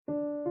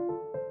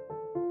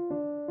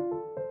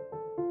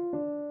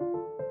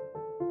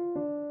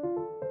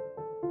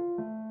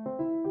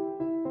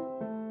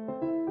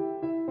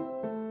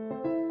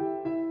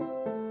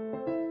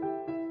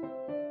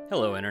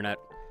Hello, Internet.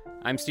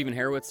 I'm Stephen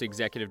Harowitz, the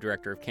Executive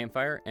Director of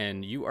Campfire,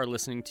 and you are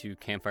listening to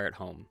Campfire at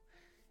Home.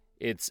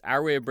 It's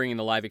our way of bringing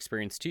the live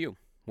experience to you,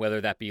 whether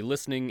that be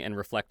listening and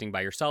reflecting by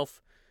yourself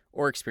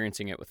or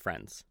experiencing it with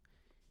friends.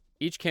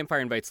 Each Campfire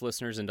invites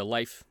listeners into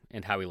life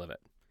and how we live it.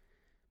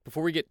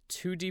 Before we get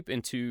too deep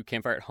into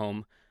Campfire at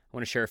Home, I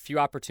want to share a few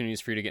opportunities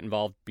for you to get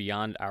involved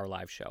beyond our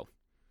live show.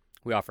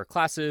 We offer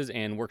classes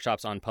and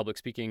workshops on public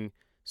speaking,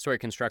 story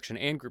construction,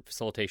 and group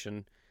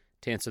facilitation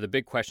to answer the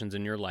big questions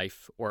in your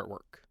life or at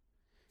work.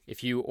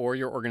 If you or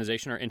your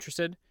organization are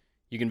interested,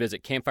 you can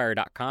visit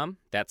campfire.com.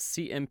 That's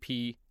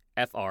CMPFR.com.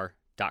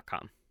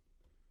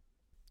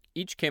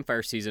 Each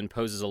Campfire season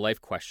poses a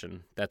life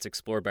question that's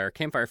explored by our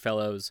Campfire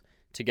Fellows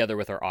together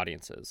with our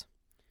audiences.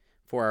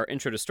 For our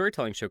Intro to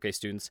Storytelling Showcase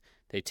students,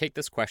 they take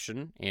this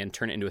question and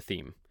turn it into a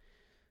theme.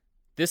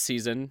 This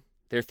season,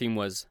 their theme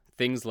was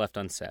Things Left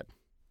Unsaid.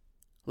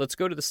 Let's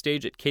go to the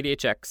stage at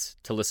KDHX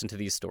to listen to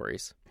these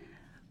stories.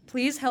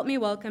 Please help me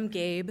welcome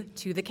Gabe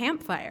to the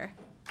campfire.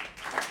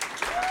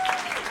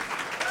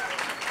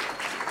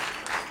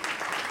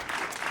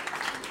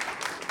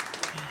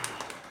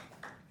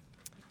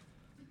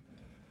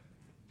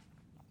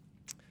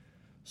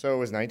 So it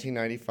was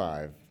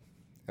 1995,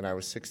 and I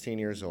was 16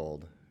 years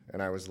old,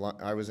 and I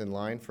was in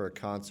line for a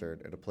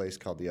concert at a place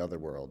called The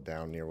Otherworld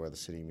down near where the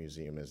City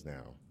Museum is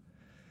now.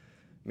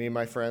 Me and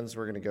my friends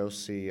were going to go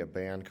see a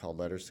band called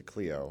Letters to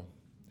Cleo,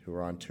 who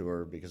were on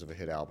tour because of a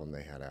hit album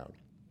they had out.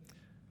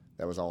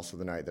 That was also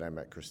the night that I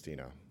met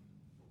Christina.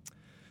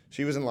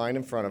 She was in line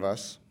in front of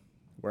us,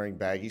 wearing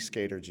baggy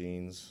skater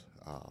jeans,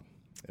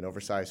 an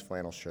oversized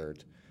flannel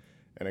shirt,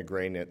 and a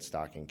gray knit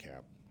stocking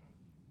cap.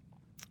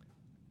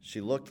 She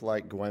looked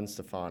like Gwen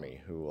Stefani,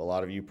 who a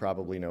lot of you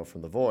probably know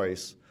from The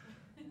Voice,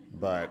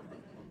 but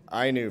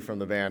I knew from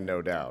the band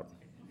No Doubt.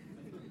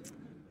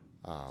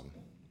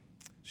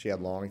 She had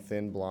long,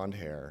 thin blonde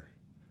hair,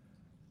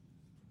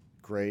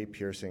 gray,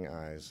 piercing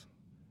eyes,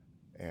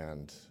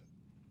 and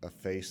a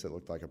face that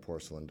looked like a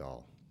porcelain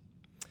doll.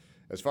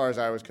 As far as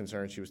I was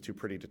concerned, she was too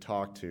pretty to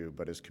talk to,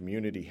 but as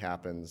community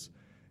happens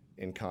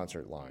in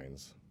concert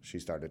lines, she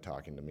started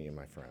talking to me and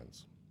my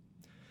friends.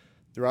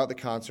 Throughout the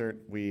concert,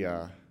 we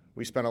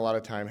spent a lot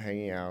of time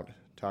hanging out,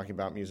 talking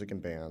about music and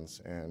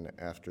bands, and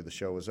after the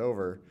show was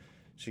over,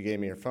 she gave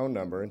me her phone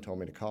number and told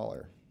me to call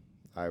her.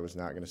 I was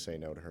not going to say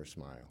no to her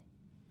smile.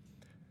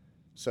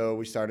 So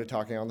we started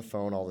talking on the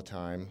phone all the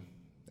time,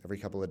 every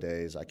couple of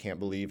days. I can't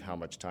believe how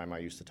much time I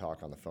used to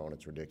talk on the phone.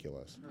 It's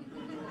ridiculous.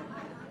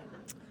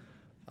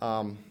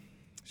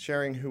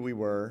 Sharing who we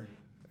were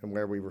and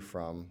where we were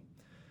from.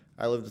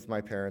 I lived with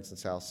my parents in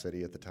South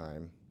City at the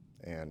time,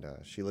 and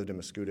she lived in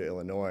Mascoutah,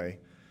 Illinois,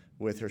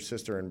 with her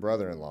sister and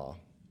brother-in-law.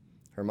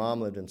 Her mom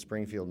lived in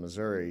Springfield,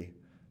 Missouri,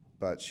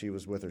 but she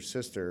was with her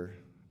sister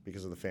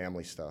because of the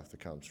family stuff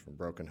that comes from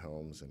broken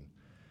homes and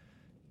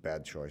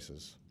bad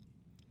choices.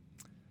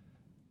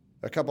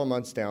 A couple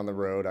months down the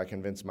road, I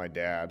convinced my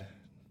dad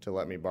to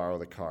let me borrow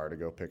the car to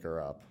go pick her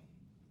up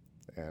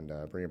and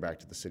bring her back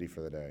to the city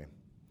for the day.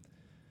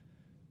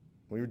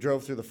 We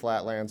drove through the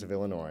flatlands of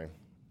Illinois,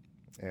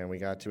 and we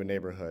got to a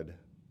neighborhood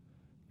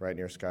right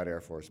near Scott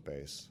Air Force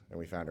Base, and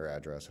we found her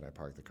address, and I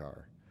parked the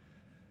car.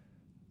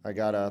 I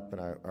got out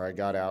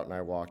and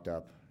I walked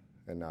up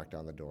and knocked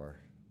on the door.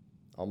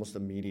 Almost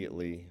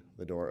immediately,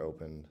 the door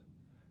opened,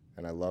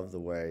 and I loved the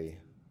way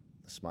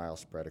the smile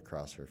spread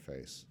across her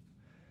face.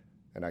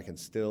 And I can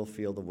still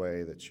feel the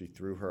way that she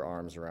threw her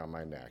arms around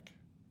my neck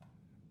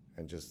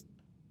and just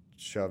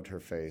shoved her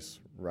face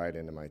right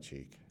into my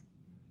cheek.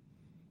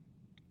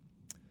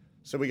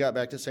 So we got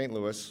back to St.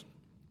 Louis,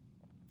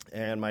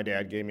 and my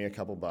dad gave me a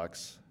couple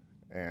bucks,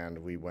 and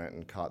we went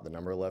and caught the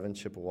number 11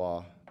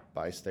 Chippewa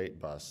bi-state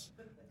bus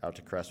out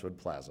to Crestwood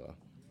Plaza.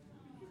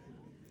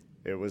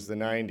 It was the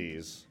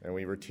 90s, and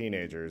we were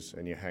teenagers,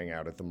 and you hang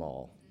out at the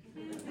mall.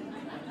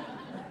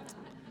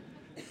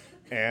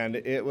 And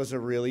it was a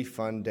really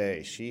fun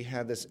day. She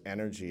had this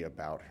energy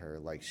about her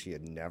like she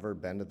had never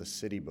been to the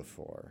city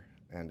before,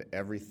 and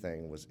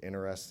everything was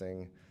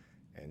interesting,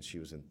 and she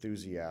was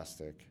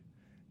enthusiastic,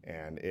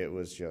 and it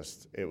was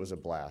a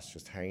blast,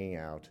 just hanging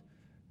out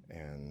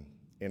and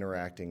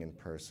interacting in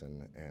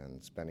person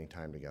and spending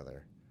time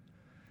together.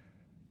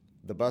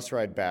 The bus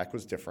ride back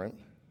was different.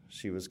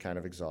 She was kind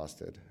of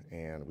exhausted,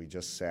 and we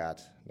just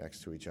sat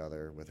next to each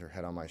other with her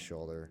head on my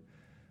shoulder,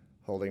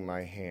 holding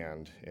my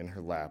hand in her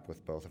lap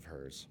with both of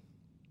hers.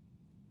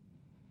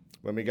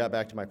 When we got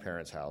back to my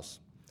parents'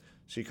 house,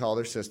 she called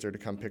her sister to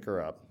come pick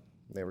her up.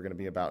 They were going to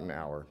be about an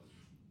hour.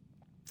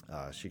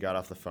 She got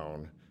off the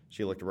phone.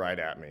 She looked right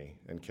at me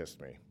and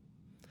kissed me.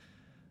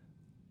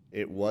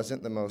 It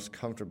wasn't the most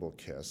comfortable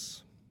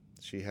kiss.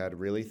 She had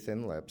really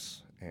thin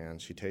lips,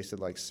 and she tasted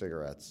like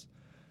cigarettes.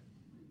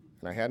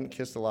 And I hadn't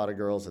kissed a lot of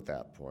girls at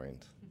that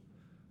point,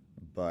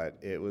 but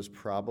it was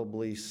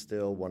probably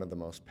still one of the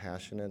most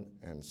passionate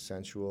and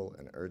sensual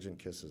and urgent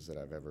kisses that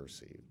I've ever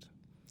received.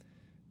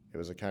 It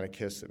was a kind of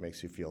kiss that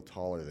makes you feel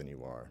taller than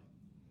you are.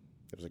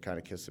 It was a kind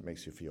of kiss that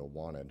makes you feel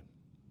wanted.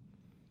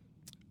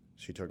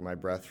 She took my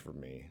breath from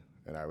me,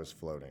 and I was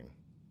floating,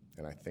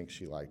 and I think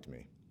she liked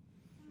me.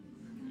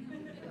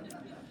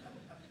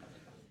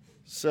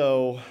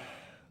 So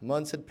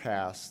months had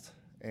passed,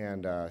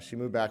 and she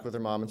moved back with her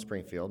mom in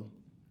Springfield.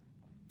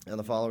 And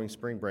the following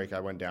spring break, I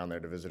went down there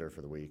to visit her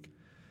for the week.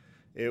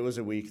 It was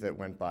a week that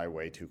went by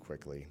way too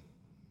quickly.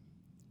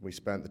 We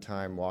spent the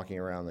time walking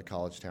around the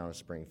college town of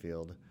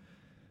Springfield,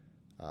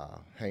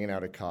 hanging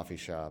out at coffee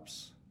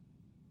shops.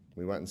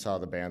 We went and saw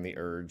the band The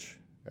Urge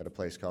at a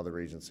place called the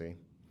Regency.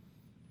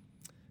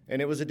 And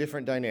it was a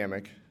different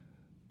dynamic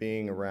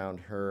being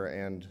around her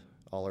and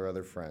all her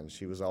other friends.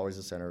 She was always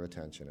the center of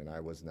attention, and I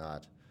was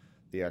not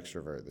the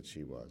extrovert that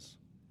she was.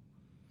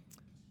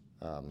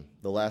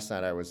 The last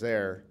night I was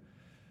there,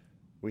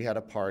 we had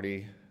a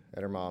party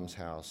at her mom's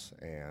house,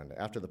 and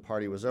after the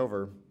party was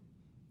over,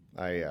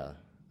 I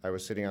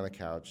was sitting on the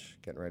couch,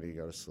 getting ready to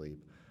go to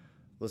sleep,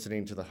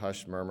 listening to the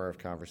hushed murmur of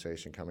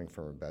conversation coming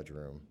from her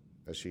bedroom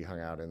as she hung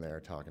out in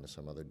there talking to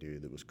some other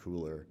dude that was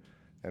cooler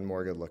and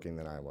more good-looking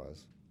than I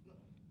was.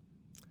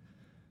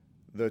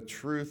 The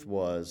truth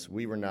was,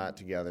 we were not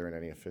together in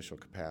any official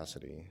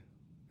capacity,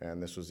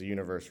 and this was the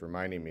universe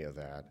reminding me of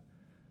that.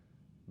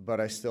 But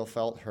I still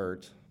felt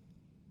hurt,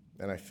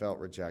 and I felt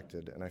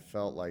rejected, and I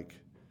felt like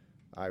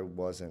I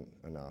wasn't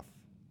enough.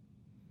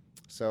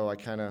 So I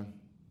kind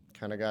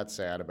of got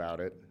sad about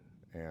it,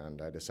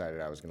 and I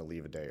decided I was going to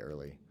leave a day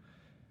early.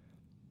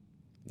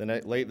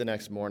 Late the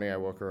next morning, I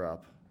woke her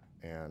up,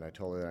 and I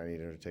told her that I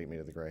needed her to take me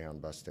to the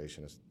Greyhound bus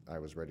station as I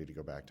was ready to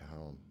go back to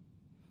home.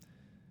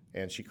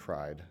 And she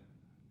cried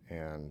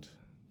and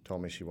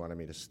told me she wanted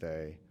me to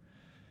stay.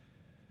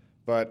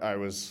 But I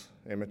was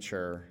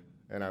immature,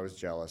 and I was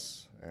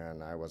jealous,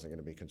 and I wasn't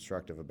going to be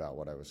constructive about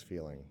what I was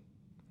feeling.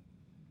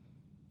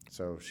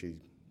 So she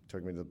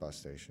took me to the bus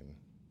station.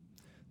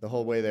 The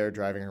whole way there,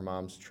 driving her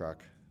mom's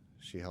truck,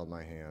 she held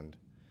my hand.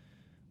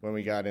 When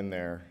we got in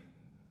there,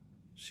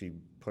 she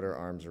put her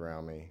arms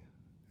around me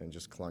and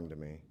just clung to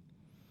me.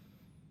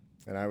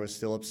 And I was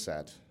still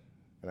upset,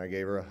 and I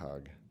gave her a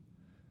hug,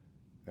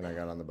 and I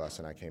got on the bus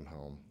and I came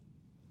home.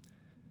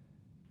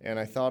 And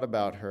I thought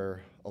about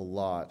her a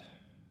lot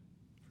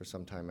for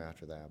some time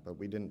after that, but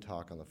we didn't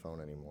talk on the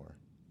phone anymore.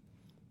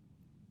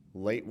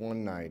 Late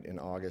one night in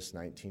August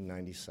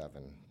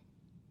 1997,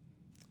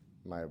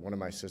 one of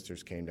my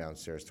sisters came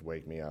downstairs to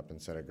wake me up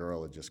and said a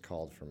girl had just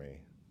called for me.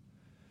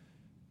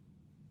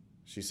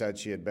 She said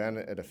she had been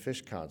at a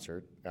Fish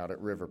concert out at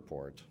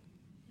Riverport,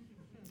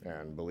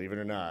 and believe it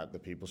or not, the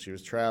people she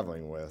was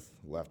traveling with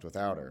left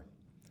without her.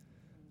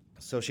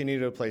 So she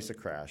needed a place to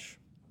crash.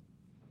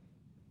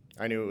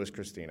 I knew it was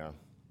Christina.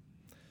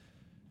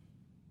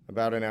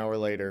 About an hour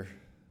later,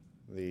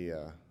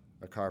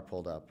 a car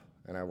pulled up,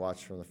 and I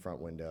watched from the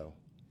front window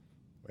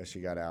as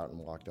she got out and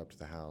walked up to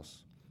the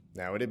house.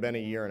 Now, it had been a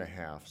year and a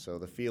half, so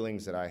the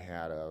feelings that I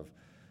had of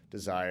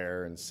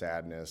desire and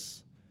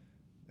sadness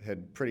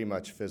had pretty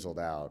much fizzled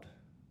out.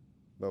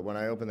 But when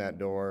I opened that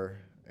door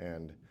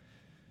and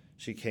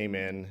she came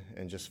in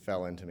and just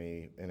fell into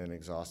me in an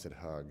exhausted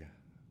hug,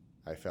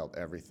 I felt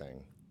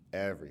everything,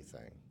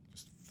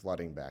 just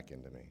flooding back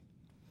into me.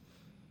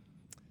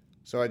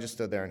 So I just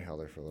stood there and held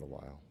her for a little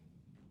while.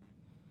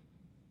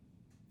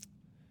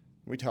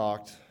 We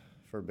talked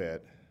for a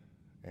bit,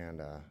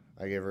 and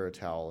I gave her a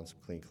towel and some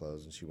clean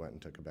clothes, and she went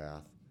and took a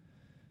bath.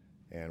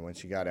 And when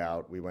she got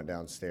out, we went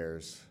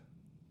downstairs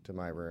to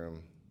my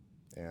room,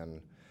 and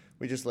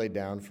we just laid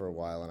down for a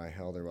while, and I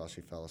held her while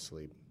she fell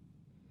asleep.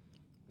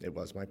 It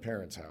was my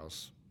parents'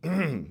 house.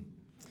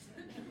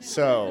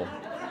 So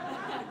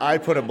I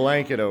put a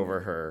blanket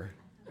over her,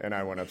 and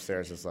I went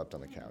upstairs and slept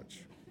on the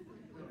couch.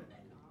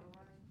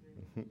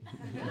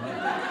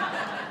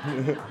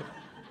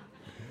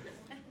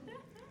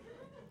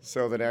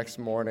 So the next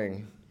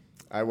morning,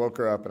 I woke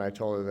her up and I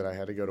told her that I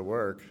had to go to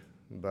work,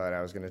 but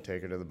I was going to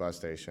take her to the bus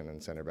station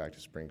and send her back to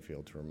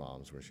Springfield to her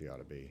mom's where she ought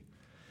to be.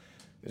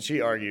 And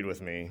she argued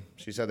with me.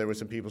 She said there were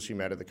some people she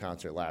met at the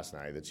concert last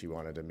night that she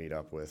wanted to meet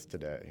up with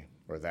today,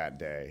 or that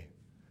day.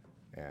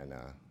 And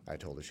I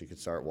told her she could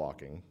start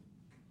walking.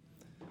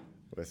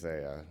 With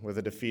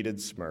a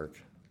defeated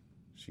smirk,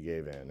 she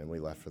gave in, and we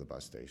left for the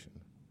bus station.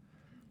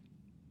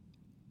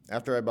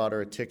 After I bought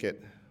her a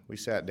ticket, we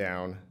sat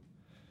down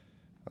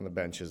on the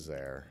benches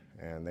there,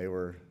 and they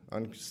were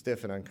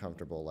stiff and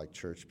uncomfortable like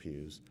church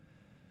pews.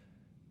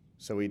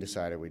 So we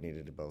decided we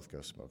needed to both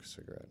go smoke a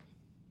cigarette.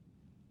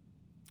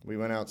 We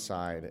went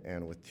outside,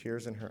 and with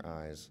tears in her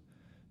eyes,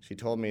 she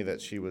told me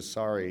that she was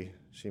sorry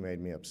she made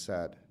me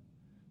upset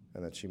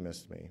and that she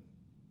missed me.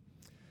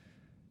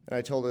 And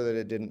I told her that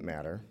it didn't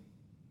matter,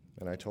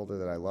 and I told her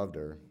that I loved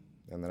her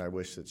and that I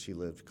wished that she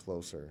lived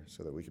closer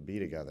so that we could be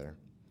together.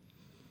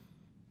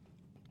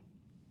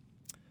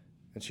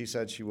 And she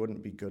said she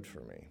wouldn't be good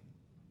for me.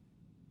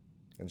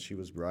 And she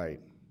was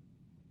right.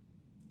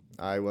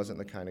 I wasn't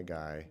the kind of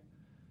guy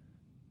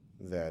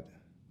that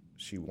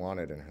she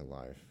wanted in her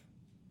life.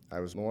 I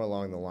was more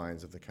along the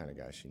lines of the kind of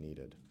guy she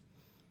needed.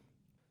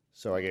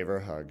 So I gave her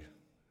a hug,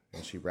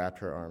 and she wrapped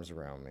her arms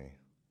around me,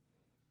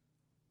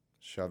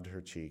 shoved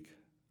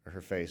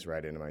her face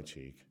right into my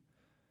cheek,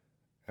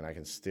 and I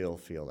can still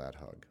feel that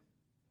hug,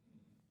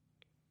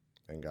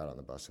 and got on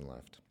the bus and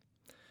left.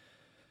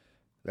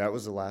 That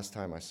was the last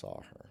time I saw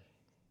her.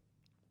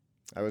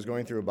 I was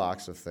going through a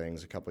box of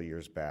things a couple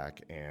years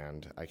back,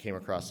 and I came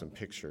across some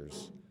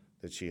pictures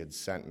that she had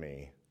sent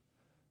me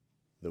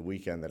the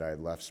weekend that I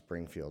had left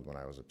Springfield when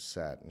I was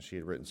upset, and she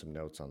had written some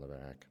notes on the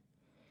back.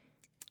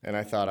 And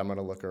I thought, I'm going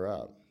to look her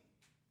up.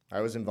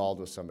 I was involved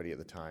with somebody at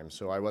the time,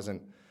 so I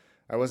wasn't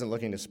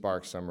looking to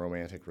spark some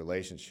romantic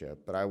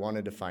relationship, but I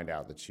wanted to find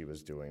out that she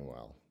was doing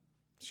well.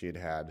 She had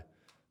had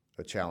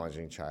a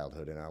challenging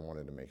childhood, and I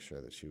wanted to make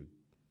sure that she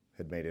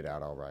had made it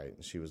out all right,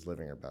 and she was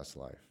living her best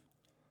life.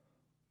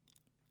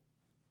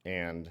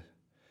 And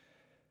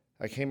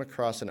I came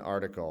across an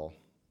article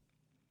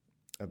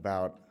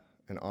about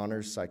an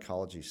honors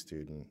psychology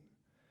student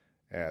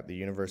at the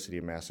University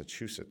of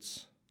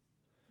Massachusetts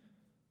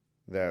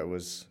that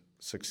was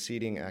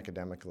succeeding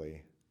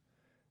academically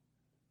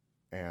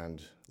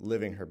and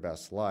living her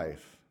best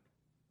life,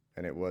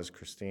 and it was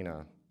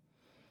Christina,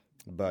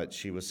 but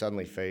she was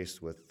suddenly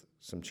faced with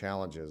some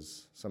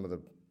challenges,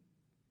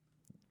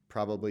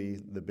 probably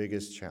the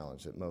biggest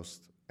challenge that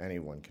most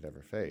anyone could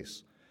ever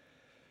face.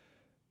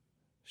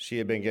 She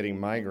had been getting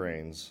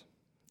migraines,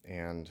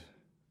 and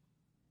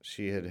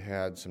she had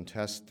had some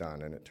tests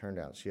done, and it turned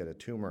out she had a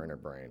tumor in her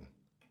brain.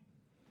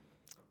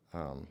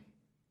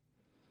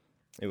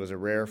 It was a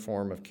rare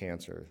form of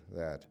cancer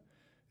that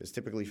is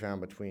typically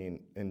found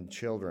in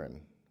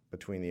children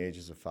between the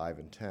ages of 5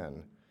 and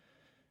 10,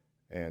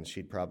 and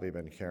she'd probably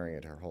been carrying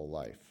it her whole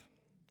life.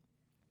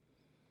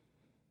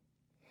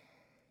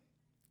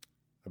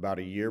 About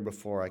a year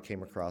before I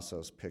came across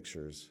those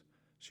pictures,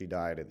 she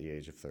died at the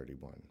age of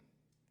 31.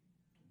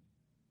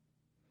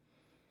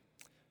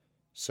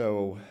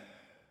 So,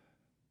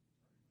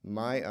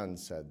 my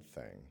unsaid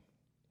thing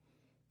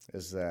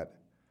is that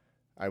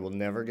I will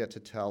never get to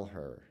tell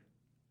her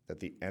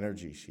that the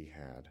energy she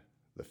had,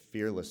 the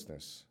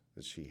fearlessness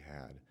that she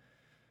had,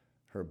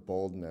 her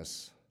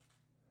boldness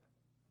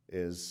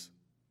was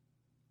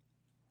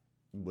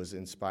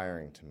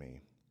inspiring to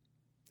me.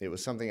 It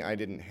was something I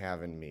didn't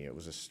have in me. It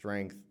was a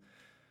strength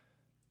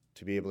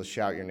to be able to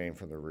shout your name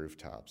from the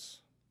rooftops.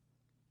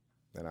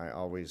 And I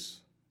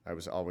was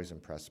always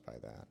impressed by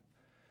that.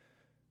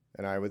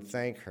 And I would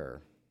thank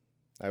her.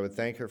 I would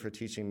thank her for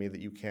teaching me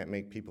that you can't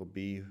make people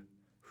be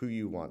who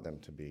you want them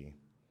to be,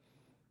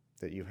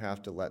 that you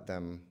have to let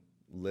them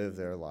live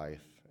their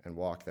life and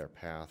walk their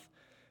path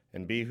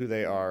and be who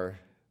they are,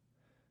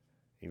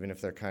 even if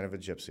they're kind of a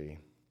gypsy,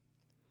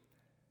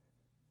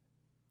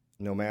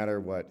 no matter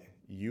what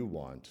you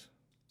want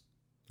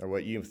or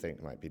what you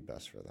think might be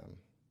best for them,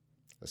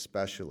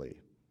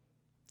 especially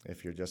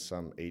if you're just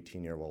some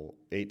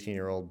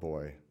 18-year-old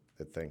boy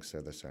that thinks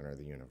they're the center of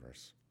the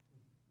universe.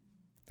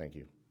 Thank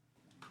you.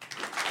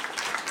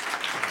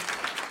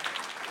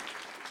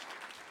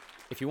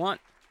 If you want,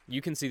 you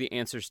can see the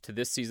answers to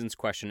this season's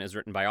question as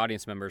written by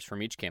audience members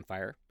from each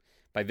campfire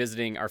by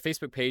visiting our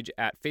Facebook page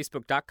at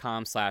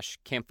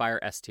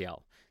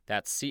facebook.com/campfirestl.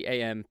 That's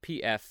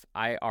CAMPFIRESTL.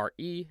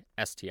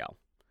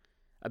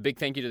 A big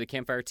thank you to the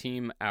Campfire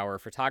team, our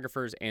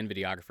photographers and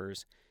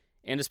videographers,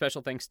 and a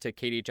special thanks to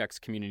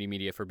KDHX Community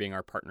Media for being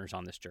our partners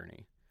on this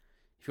journey.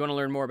 If you want to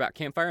learn more about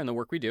Campfire and the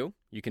work we do,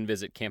 you can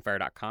visit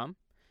campfire.com.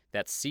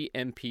 That's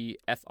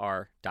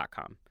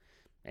CMPFR.com.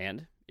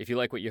 And if you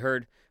like what you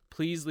heard,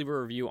 please leave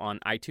a review on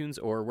iTunes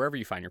or wherever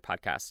you find your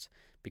podcasts,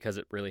 because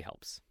it really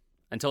helps.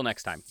 Until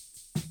next time.